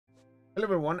Hello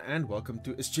everyone and welcome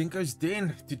to Azjenco's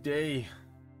Den. Today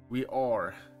we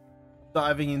are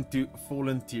diving into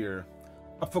Fallen Tier.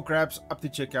 Up for grabs, up to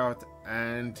check out,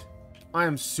 and I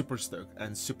am super stoked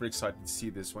and super excited to see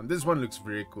this one. This one looks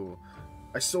very cool.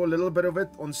 I saw a little bit of it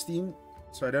on Steam,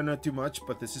 so I don't know too much,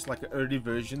 but this is like an early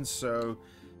version, so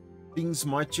things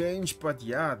might change, but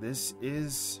yeah, this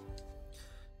is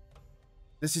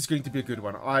going to be a good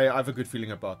one. I have a good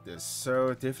feeling about this.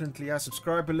 So definitely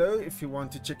subscribe below if you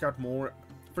want to check out more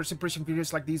first impression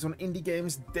videos like these on indie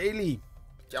games daily.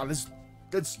 Yeah,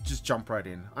 let's just jump right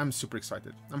in. I'm super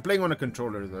excited. I'm playing on a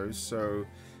controller though, so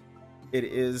it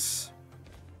is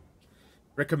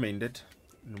recommended.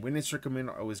 And when it's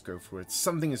recommended, I always go for it.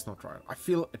 Something is not right. I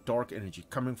feel a dark energy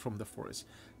coming from the forest.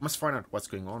 I must find out what's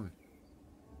going on.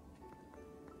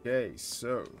 Okay,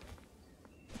 so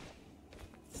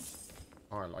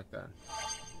oh, I like that.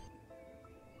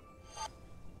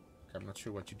 Okay, I'm not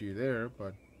sure what you do there,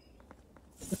 but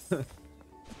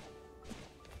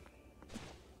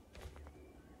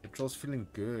control's feeling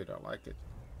good. I like it.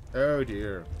 Oh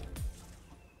dear.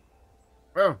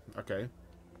 Oh, okay.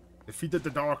 Defeated the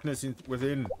darkness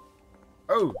within.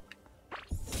 Oh.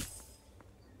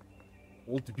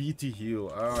 Alt B to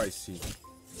heal. Oh, I see.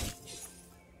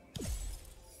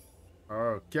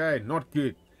 Okay, not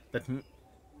good. That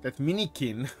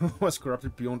minikin was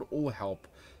corrupted beyond all help.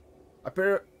 I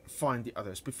better find the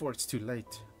others before it's too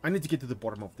late. I need to get to the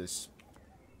bottom of this.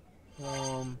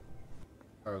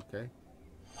 Okay.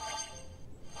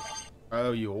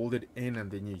 Oh, you hold it in and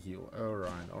then you heal.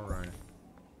 Alright, alright.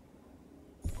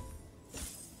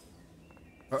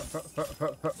 I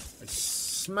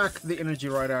smack the energy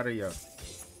right out of you.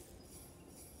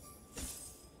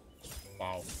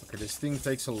 Wow. Okay, this thing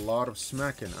takes a lot of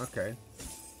smacking. Okay.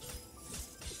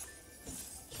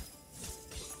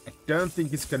 I don't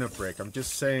think it's gonna break. I'm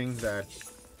just saying that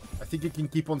I think you can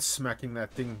keep on smacking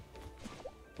that thing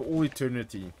for all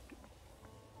eternity.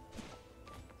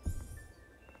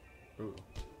 Ooh.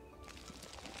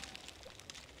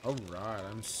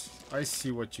 Alright, I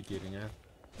see what you're getting at.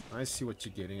 I see what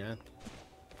you're getting at.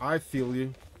 I feel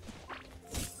you.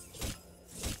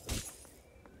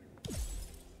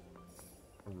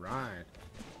 Alright.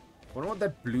 I wonder what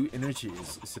that blue energy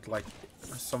is. Is it like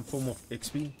some form of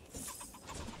XP?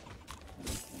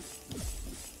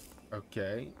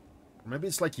 Okay. Maybe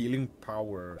it's like healing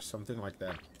power or something like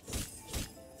that.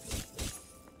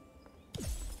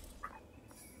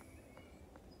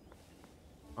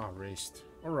 Ah, rest.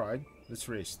 Alright, let's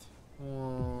rest.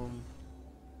 Oh,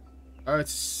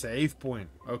 it's a save point.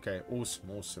 Okay,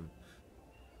 awesome, awesome.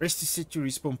 Rest is set your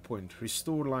respawn point.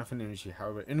 Restore life and energy.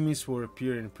 However, enemies will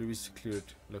appear in previously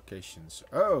cleared locations.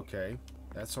 Oh, okay.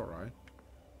 That's alright.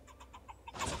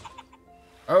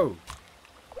 Oh.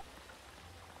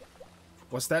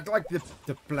 Was that like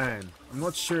the plan? I'm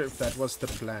not sure if that was the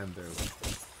plan though.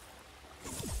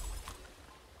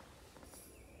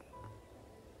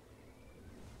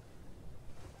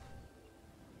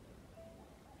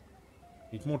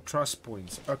 Need more trust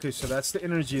points. Okay, so that's the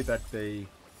energy that they...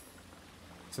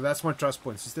 So that's my trust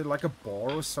points. Is there like a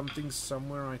bar or something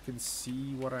somewhere I can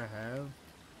see what I have?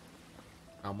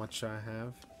 How much I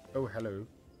have? Oh, hello.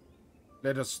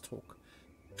 Let us talk.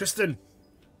 Tristan!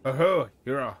 Oh,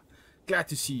 you're glad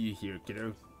to see you here,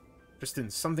 kiddo. Tristan,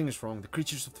 something is wrong. The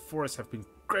creatures of the forest have been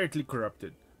greatly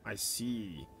corrupted. I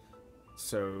see.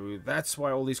 So that's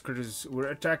why all these critters were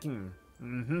attacking.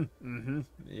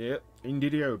 Yeah,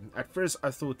 indeedio. At first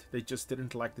I thought they just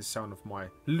didn't like the sound of my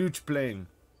lute playing.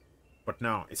 But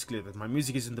now it's clear that my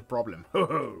music isn't the problem.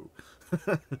 Ho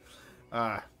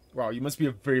ho! Wow, you must be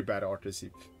a very bad artist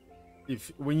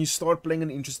if when you start playing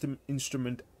an instrument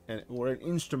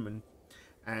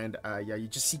and yeah, you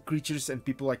just see creatures and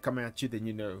people like come at you, then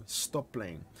you know, stop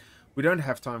playing. We don't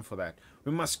have time for that.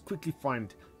 We must quickly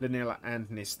find Lanella and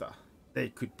Nesta. They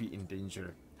could be in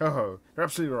danger. Ho ho, you're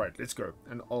absolutely right. Let's go.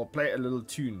 And I'll play a little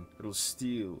tune. It'll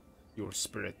steal your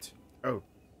spirit. Oh.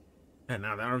 And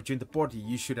now that I've joined the party,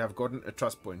 you should have gotten a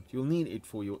trust point. You'll need it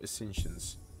for your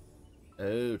ascensions.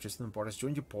 Oh, Tristan Bart has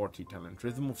joined your party talent.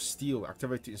 Rhythm of Steel.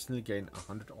 Activate to instantly gain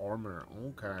 100 armor.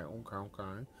 Okay.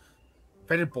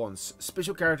 Fated Bonds.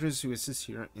 Special characters who assist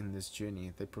here in this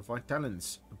journey. They provide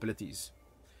talents, abilities,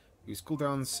 whose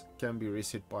cooldowns can be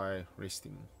reset by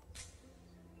resting.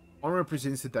 Armor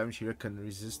represents the damage here can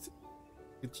resist.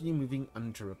 Continue moving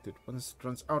uninterrupted. Once it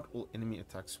runs out, all enemy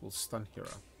attacks will stun Hera.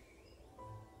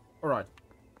 Alright.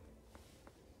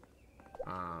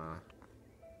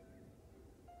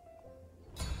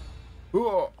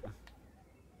 Whoa!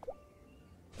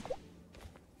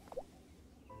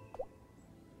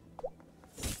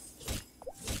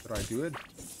 Did I do it?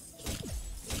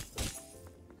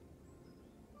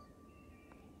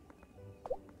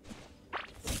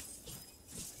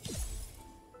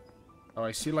 Oh,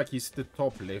 I see like he's at the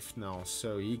top left now,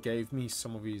 so he gave me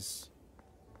some of his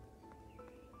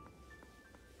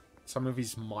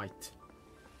might.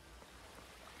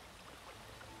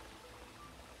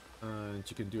 And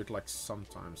you can do it like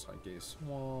sometimes, I guess.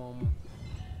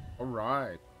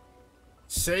 Alright.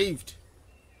 Saved!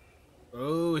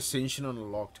 Oh, Ascension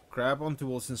unlocked. Grab onto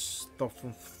walls and stop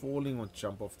from falling or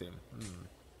jump off them.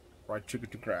 Right trigger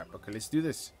to grab. Okay, let's do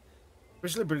this.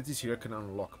 Special abilities here can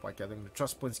unlock by gathering the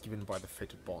trust points given by the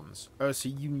fated bonds. Oh, so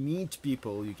you meet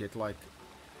people, you get like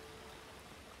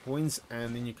points,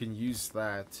 and then you can use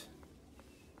that.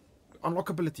 Unlock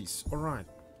abilities. Alright.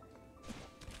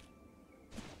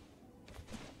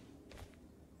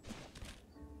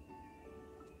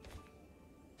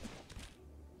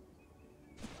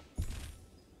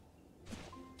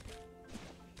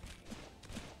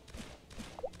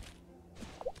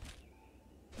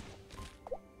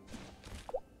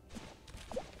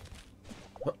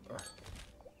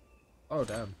 Oh,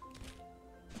 damn.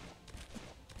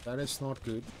 That is not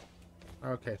good.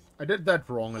 Okay. I did that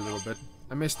wrong a little bit.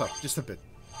 I messed up. Just a bit.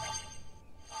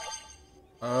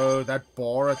 Oh, that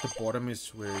bar at the bottom is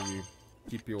where you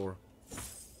keep your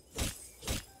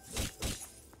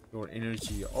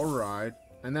energy. Alright.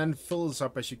 And then fills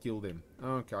up as you kill them.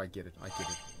 Okay, I get it. I get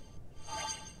it.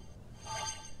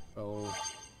 Oh.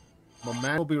 My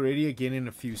man will be ready again in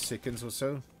a few seconds or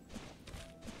so.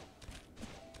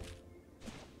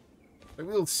 But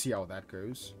we'll see how that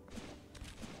goes.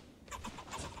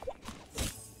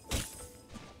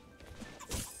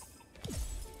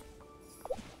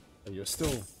 Oh, you're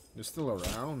still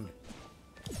around.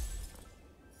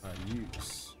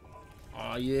 Use.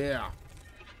 Oh yeah.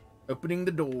 Opening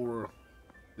the door.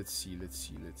 Let's see.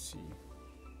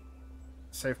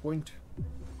 Save point.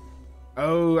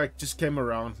 Oh, I just came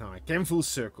around now. I came full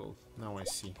circle. Now I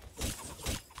see.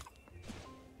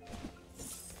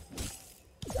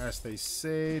 As they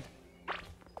said.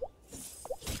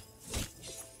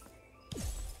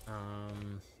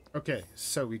 Okay,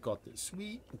 so we got this.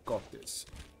 We got this.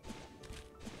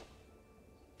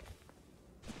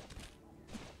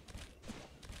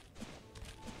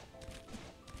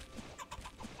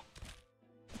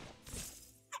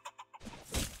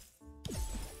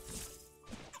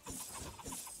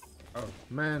 Oh,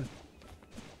 man.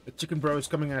 The chicken bro is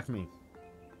coming at me.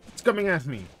 It's coming at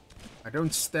me. I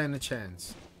don't stand a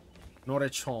chance. Not a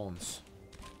chance.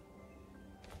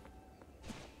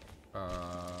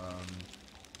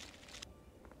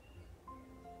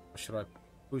 Should I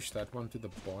push that one to the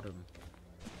bottom?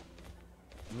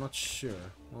 I'm not sure.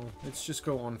 Well, let's just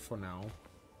go on for now.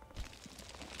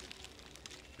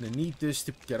 I need this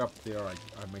to get up there, I'm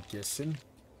guessing.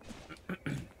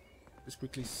 Just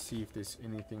quickly see if there's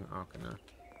anything. Oh, no.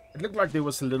 It looked like there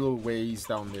was a little ways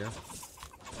down there.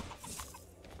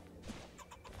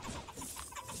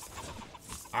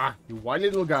 Ah, you white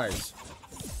little guys.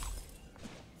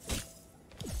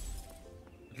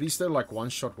 At least they're like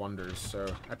one-shot wonders, so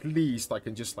at least I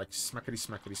can just like smackety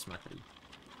smackety smackety.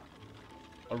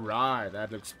 Alright,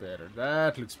 that looks better.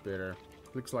 That looks better.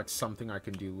 Looks like something I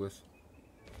can deal with.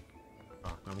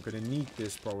 Ah, I'm gonna need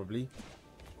this probably.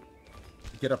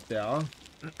 Get up there.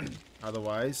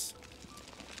 Otherwise,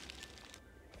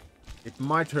 it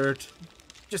might hurt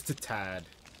just a tad.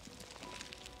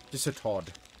 Just a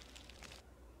tad.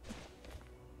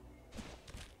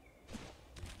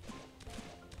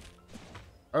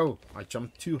 Oh, I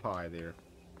jumped too high there.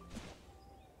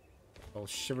 Oh,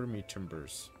 shiver me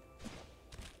timbers.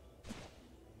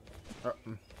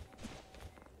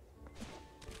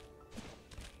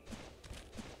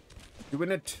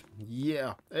 Doing it?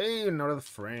 Yeah. Hey, another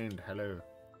friend. Hello.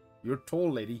 You're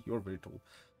tall, lady. You're very tall.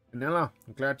 Vanilla,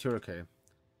 I'm glad you're okay.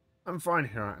 I'm fine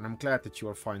here, and I'm glad that you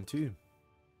are fine too.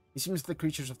 It seems the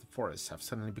creatures of the forest have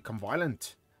suddenly become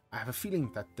violent. I have a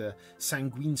feeling that the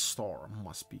sanguine star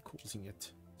must be causing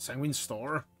it. Sanguine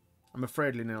star? I'm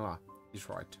afraid Linella is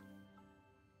right.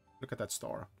 Look at that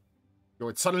star. Yo,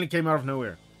 it suddenly came out of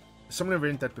nowhere. A similar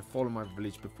event that befallen my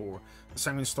village before. The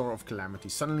sanguine star of calamity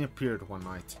suddenly appeared one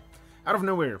night. Out of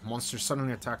nowhere, monsters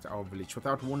suddenly attacked our village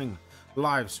without warning.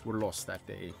 Lives were lost that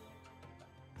day.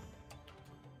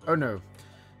 Oh no.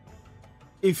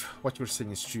 If what you're saying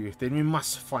is true, then we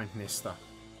must find Nesta.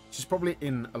 She's probably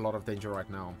in a lot of danger right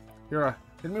now. Hira,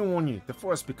 let me warn you, the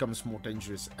forest becomes more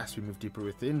dangerous as we move deeper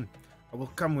within. I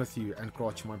will come with you and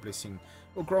grant you my blessing.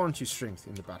 I will grant you strength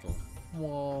in the battle.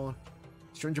 What?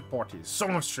 Stranger party.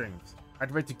 Song of Strength.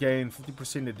 Activate to gain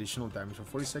 50% additional damage for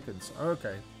 40 seconds.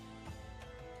 Okay.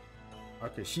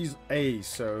 Okay, she's A,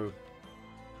 so...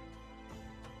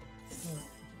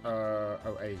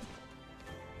 oh, A.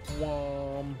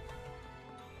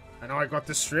 And now I got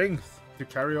the strength to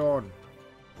carry on.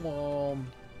 Oh,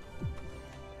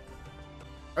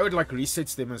 it like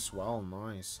resets them as well.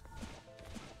 Nice.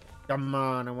 Come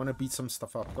on, I want to beat some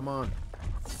stuff up. Come on.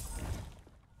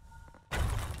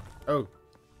 Oh.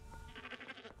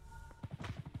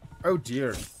 Oh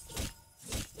dear.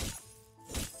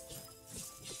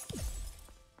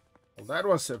 Well, that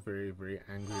was a very, very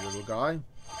angry little guy.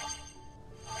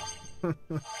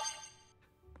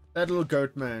 That little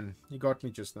goat man. He got me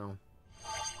just now.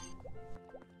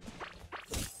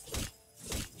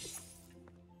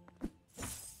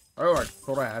 Oh, I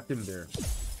thought I had him there.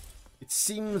 It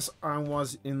seems I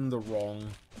was in the wrong.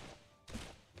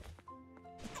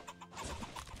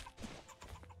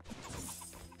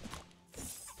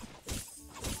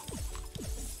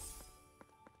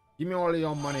 Give me all of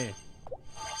your money.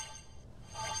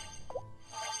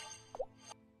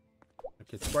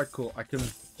 Okay, it's quite cool. I can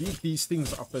beat these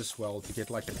things up as well to get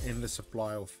like an endless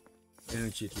supply of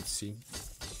energy, let's see.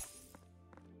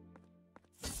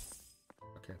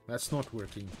 Okay, that's not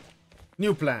working.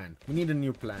 New plan. We need a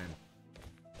new plan.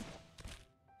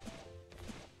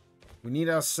 We need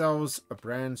ourselves a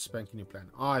brand spanking new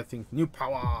plan. I think new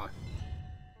power.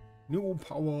 New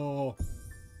power.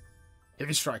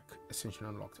 Heavy strike. Ascension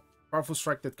unlocked. Powerful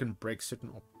strike that can break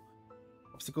certain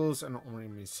obstacles and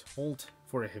enemies. Hold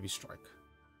for a heavy strike.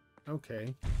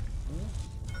 Okay.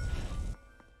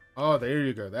 Oh, there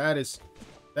you go. That is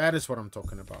what I'm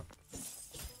talking about.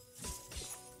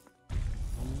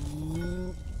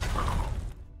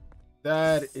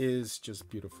 That is just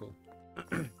beautiful.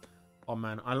 Oh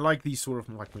man, I like these sort of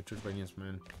like Metroidvanias,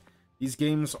 man. These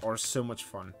games are so much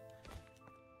fun.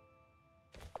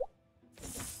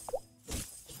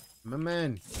 My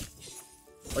man.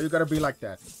 Why you gotta be like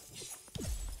that?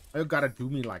 Why you gotta do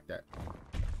me like that?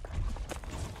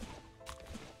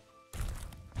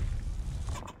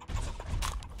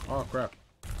 Oh crap.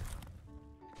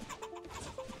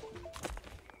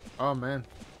 Oh man.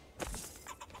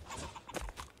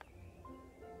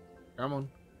 Come on.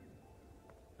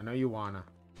 I know you wanna.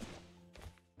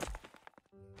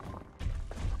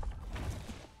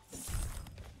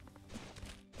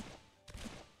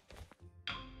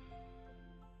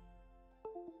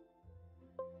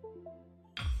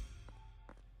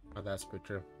 Oh, that's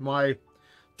better. My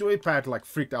joypad like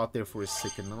freaked out there for a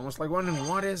second. I was like wondering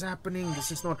what is happening.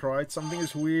 This is not right. Something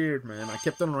is weird, man. I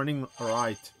kept on running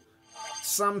right.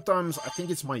 Sometimes I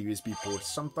think it's my USB port.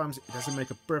 Sometimes it doesn't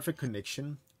make a perfect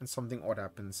connection and something odd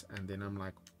happens and then I'm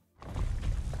like,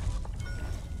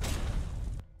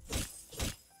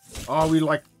 oh, we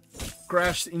like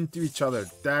crashed into each other.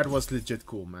 That was legit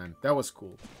cool, man. That was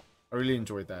cool. I really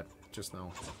enjoyed that just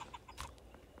now.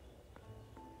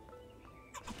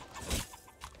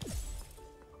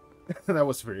 That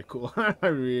was very cool. I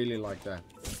really like that.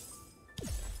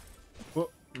 Whoa.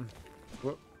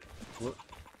 Whoa. Whoa.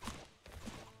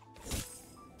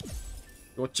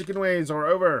 Your chicken ways are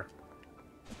over.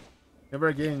 Never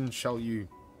again shall you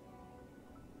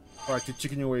try to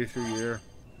chicken your way through here.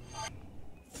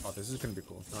 Oh, this is gonna be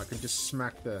cool. Now I can just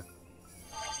smack the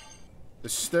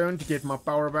stone to get my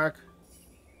power back.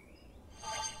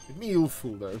 Let me heal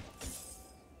full though.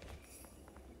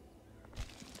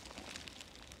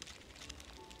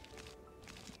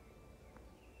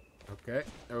 Okay,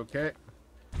 okay.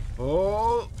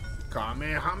 Oh,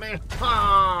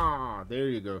 Kamehameha! There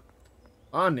you go.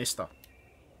 Ah, Nesta.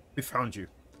 We found you.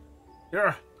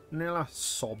 Yeah, Nella,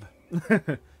 sob.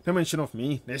 No mention of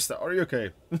me. Nesta, are you okay?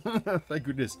 Thank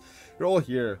goodness. You're all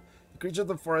here. The creatures of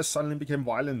the forest suddenly became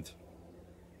violent.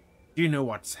 Do you know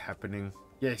what's happening?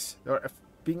 Yes, they are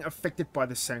being affected by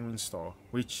the sanguine star,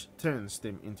 which turns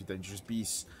them into dangerous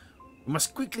beasts. We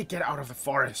must quickly get out of the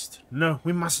forest. No,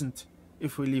 we mustn't.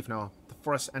 If we leave now, the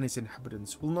forest and its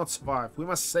inhabitants will not survive. We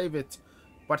must save it.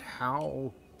 But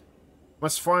how? We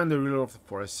must find the ruler of the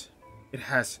forest. It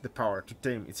has the power to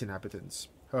tame its inhabitants.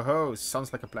 Ho ho,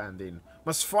 sounds like a plan then.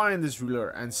 Must find this ruler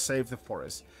and save the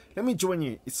forest. Let me join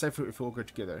you. It's safer if we all go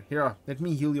together. Here, let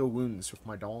me heal your wounds with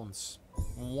my dance.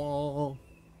 Whoa.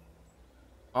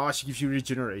 Ah, she gives you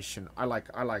regeneration. I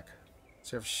like.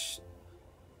 So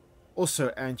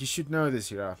also, and you should know this,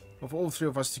 Hira. Of all three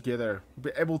of us together,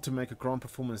 we'll be able to make a grand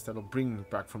performance that'll bring you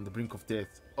back from the brink of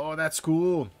death. Oh, that's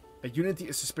cool. A unity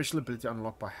is a special ability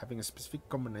unlocked by having a specific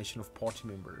combination of party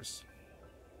members.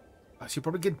 So you'll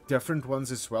probably get different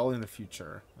ones as well in the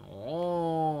future.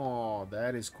 Oh,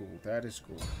 that is cool. That is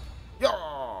cool.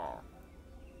 Yeah!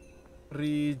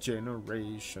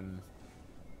 Regeneration.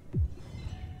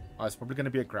 Oh, it's probably going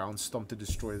to be a ground stomp to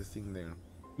destroy the thing there.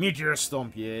 Meteor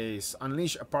Stomp, yes.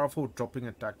 Unleash a powerful dropping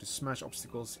attack to smash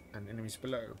obstacles and enemies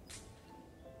below.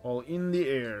 All in the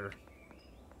air.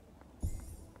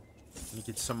 Let me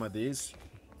get some of these.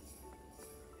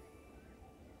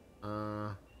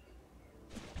 Oh,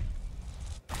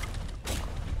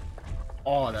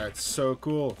 that's so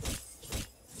cool.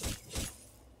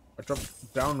 I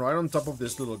dropped down right on top of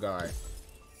this little guy.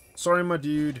 Sorry, my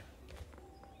dude.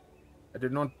 I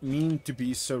did not mean to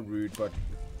be so rude, but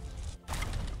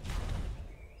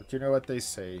you know what they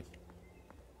say.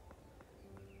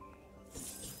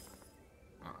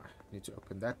 Need to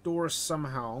open that door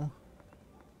somehow.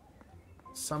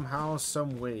 Somehow,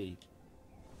 some way.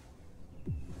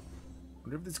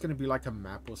 Wonder if there's gonna be like a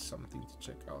map or something to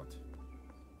check out.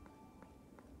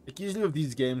 Like usually with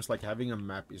these games, like having a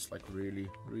map is like really,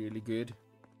 really good.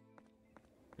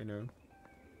 You know.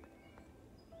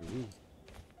 Ooh.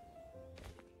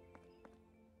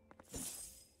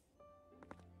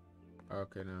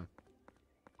 Okay, no.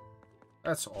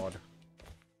 That's odd.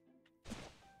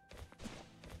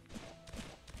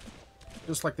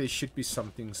 Feels like there should be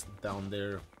something down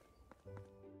there.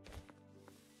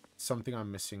 Something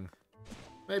I'm missing.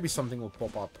 Maybe something will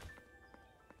pop up.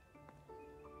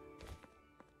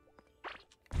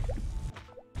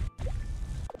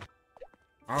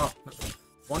 Ah,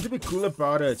 want to be cool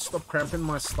about it. Stop cramping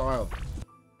my style.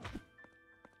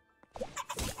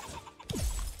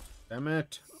 Damn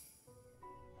it.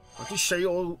 Want to show you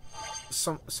all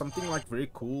something like very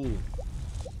cool.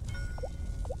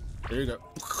 There you go.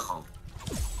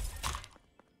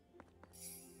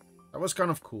 That was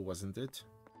kind of cool, wasn't it?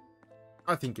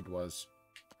 I think it was.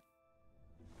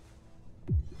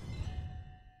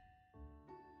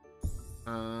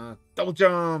 Double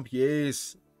jump,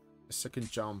 yes. A second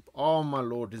jump. Oh my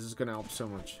lord, this is gonna help so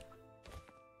much.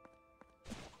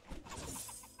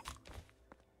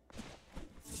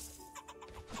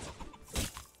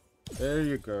 There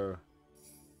you go.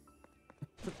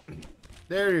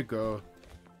 There you go.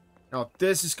 Now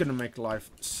this is gonna make life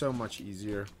so much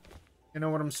easier. You know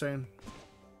what I'm saying?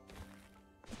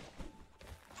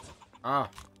 Ah.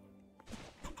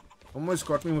 Almost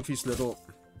got me with his little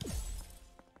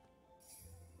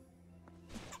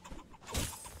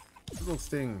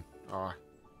thing. Ah.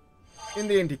 In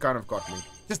the end, he kind of got me.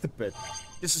 Just a bit.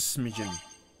 Just a smidgen.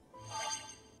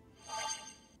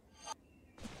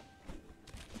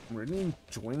 I'm really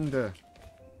enjoying the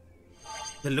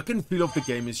look and feel of the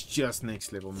game is just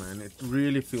next level, man. It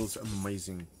really feels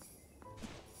amazing.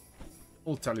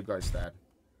 I'll tell you guys that.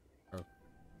 Oh.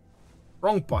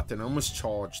 Wrong button. I almost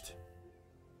charged.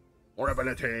 More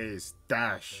abilities.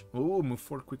 Dash. Ooh, move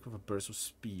forward quick with a burst of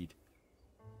speed.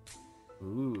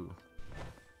 Ooh.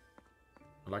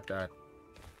 I like that.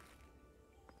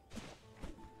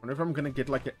 Wonder if I'm gonna get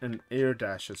like an air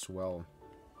dash as well.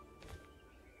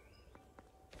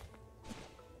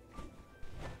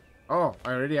 Oh,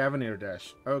 I already have an air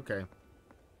dash. Okay.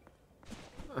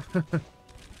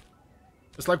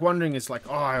 It's like wondering, it's like,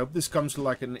 oh, I hope this comes to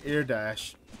like an air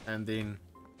dash. And then,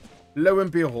 lo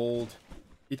and behold,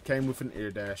 it came with an air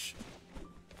dash.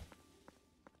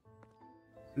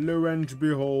 Lo and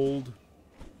behold.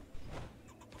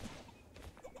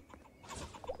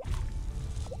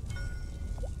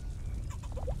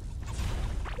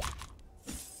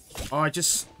 Oh, I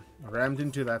just rammed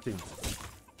into that thing.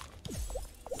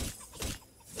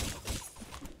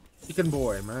 Chicken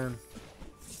boy, man.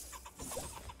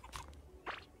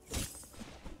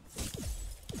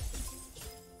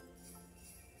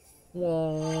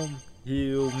 Warm,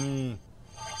 heal me,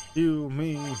 heal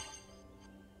me.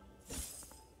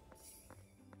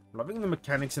 Loving the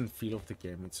mechanics and feel of the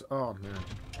game. It's, oh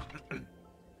man,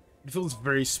 it feels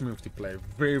very smooth to play.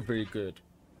 Very, very good.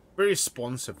 Very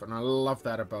responsive, and I love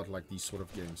that about like these sort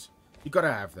of games. You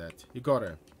gotta have that. You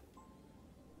gotta.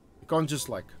 You can't just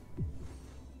like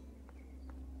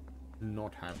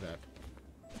not have that.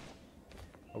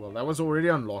 Oh well, that was already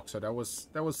unlocked, so that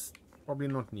was probably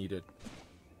not needed.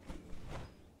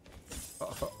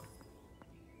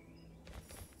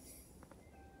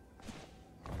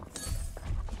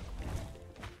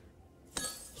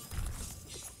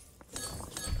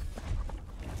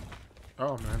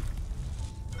 Oh man.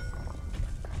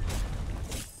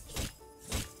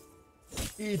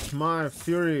 Eat my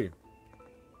fury.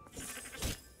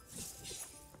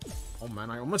 Oh man,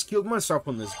 I almost killed myself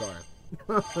on this guy.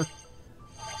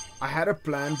 I had a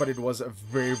plan, but it was a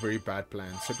very, very bad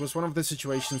plan. So it was one of the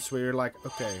situations where you're like,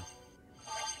 okay,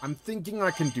 I'm thinking I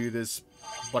can do this,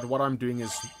 but what I'm doing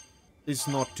is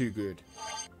not too good.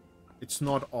 It's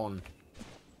not on.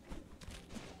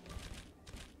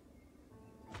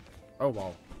 Oh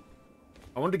wow.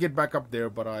 I want to get back up there,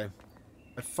 but I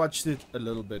fudged it a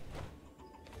little bit.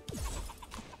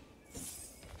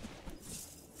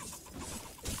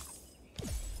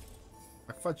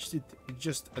 I fudged it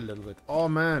just a little bit. Oh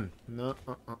man. No.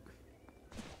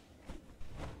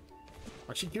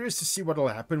 Actually curious to see what'll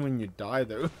happen when you die,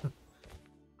 though.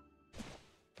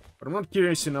 But I'm not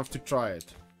curious enough to try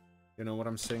it. You know what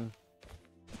I'm saying?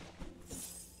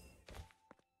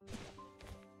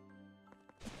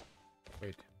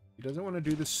 Wait. He doesn't want to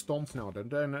do the stomp now.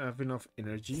 Don't I have enough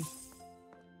energy?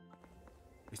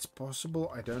 It's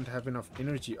possible I don't have enough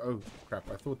energy. Oh, crap.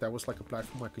 I thought that was like a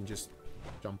platform I can just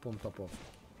jump on top of.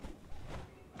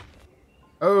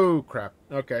 Oh, crap.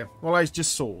 Okay. Well, I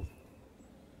just saw.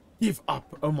 Give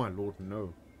up. Oh, my lord,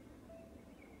 no.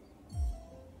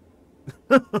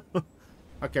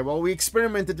 Okay, well, we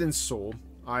experimented in Saw.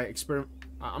 I'm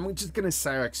just gonna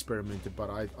say I experimented, but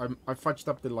I fudged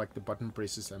up the button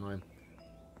presses and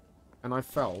I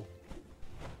fell.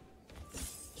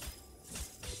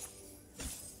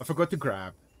 I forgot to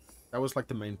grab. That was like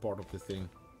the main part of the thing.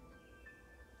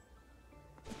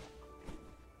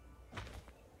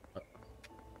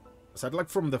 Was that like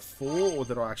from the fall, or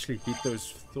did I actually hit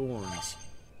those thorns?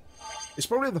 It's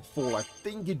probably the fall. I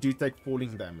think you do take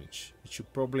falling damage. You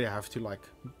should probably have to like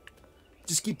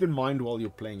just keep in mind while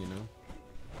you're playing, you know.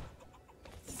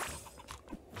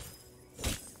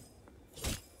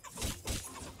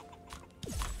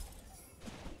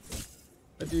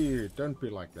 But dude, don't be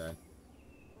like that.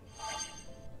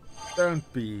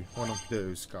 Don't be one of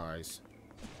those guys.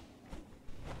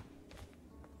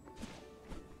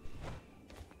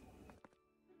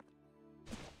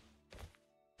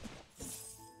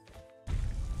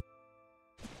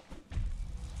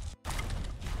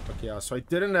 Yeah, so I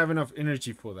didn't have enough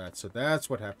energy for that, so that's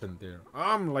what happened there.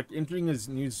 I'm like entering a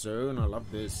new zone. I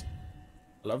love this.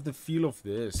 I love the feel of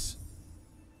this.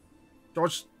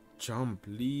 Dodge, jump,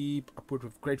 leap upward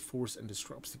with great force and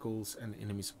destroy obstacles and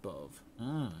enemies above.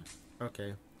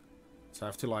 Okay. So I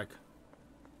have to like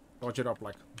dodge it up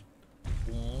like.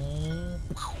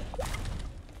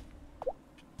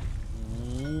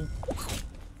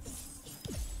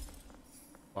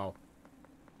 Wow.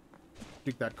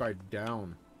 Take that guy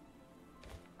down.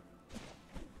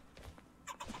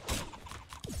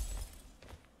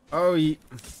 Oh, he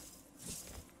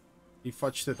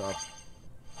fudged it up.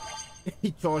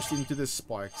 He charged into the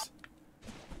spikes.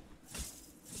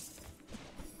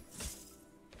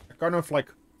 I kind of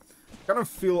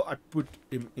feel I put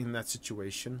him in that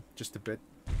situation just a bit.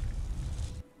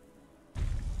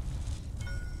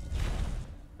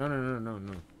 No.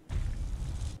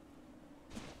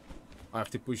 I have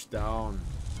to push down.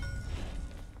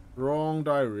 Wrong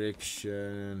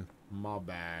direction. My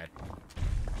bad.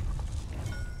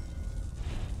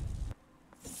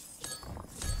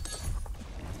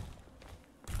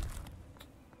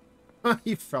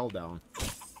 He fell down.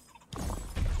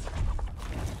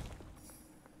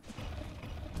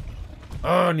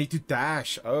 Oh, I need to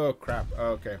dash. Oh, crap.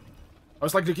 Oh, okay. I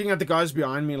was like looking at the guys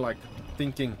behind me, like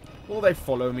thinking, will they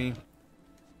follow me?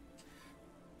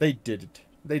 They didn't.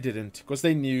 They didn't, because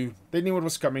they knew what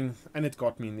was coming, and it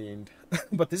got me in the end.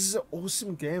 But this is an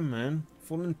awesome game, man.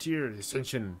 Volunteer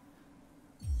Ascension.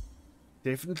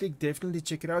 Definitely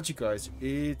check it out, you guys.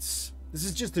 This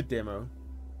is just a demo.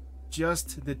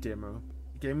 Just the demo.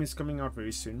 The game is coming out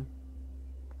very soon.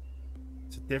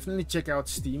 So definitely check out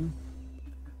Steam.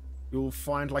 You'll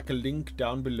find like a link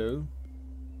down below.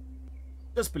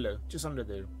 Just below, just under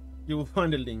there. You will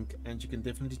find a link and you can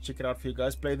definitely check it out for you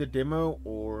guys. Play the demo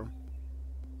or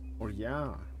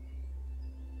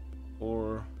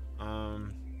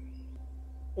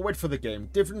wait for the game.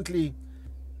 Definitely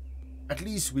at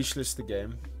least wishlist the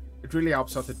game. It really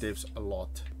helps out the devs a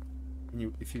lot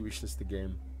if you wishlist the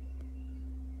game.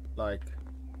 Like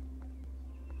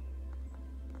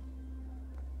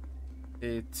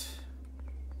it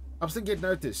helps them get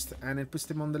noticed and it puts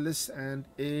them on the list and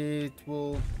it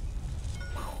will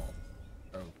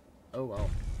oh wow.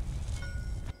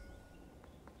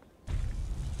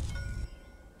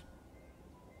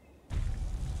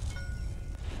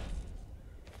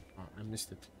 Oh, I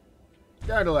missed it.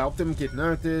 Yeah, it'll help them get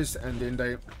noticed and then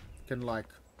they can like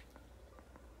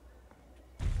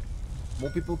more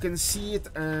people can see it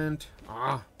and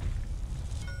I'm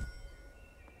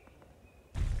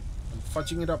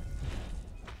fudging it up.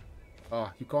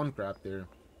 You can't grab there.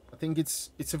 I think it's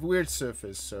a weird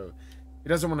surface, so it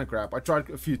doesn't want to grab. I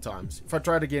tried a few times. If I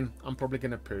try it again, I'm probably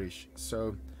gonna perish.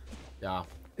 So yeah.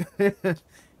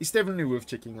 It's definitely worth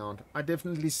checking out. I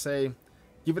definitely say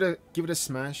give it a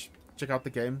smash. Check out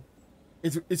the game.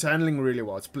 It's handling really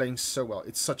well. It's playing so well.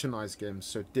 It's such a nice game,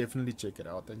 so definitely check it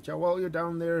out. And yeah, while you're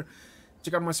down there,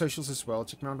 check out my socials as well.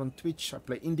 Check me out on Twitch. I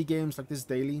play indie games like this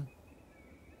daily.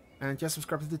 And yeah,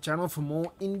 subscribe to the channel for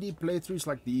more indie playthroughs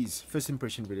like these. First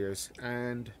impression videos.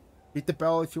 And hit the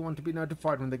bell if you want to be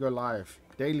notified when they go live.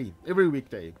 Daily. Every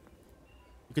weekday.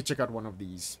 You can check out one of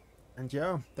these. And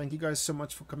yeah, thank you guys so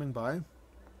much for coming by.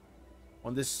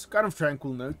 On this kind of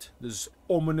tranquil note, this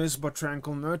ominous but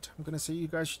tranquil note, I'm gonna say you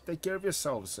guys should take care of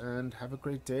yourselves and have a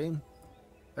great day.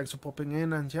 Thanks for popping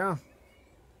in, and yeah,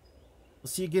 we'll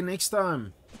see you again next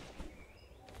time.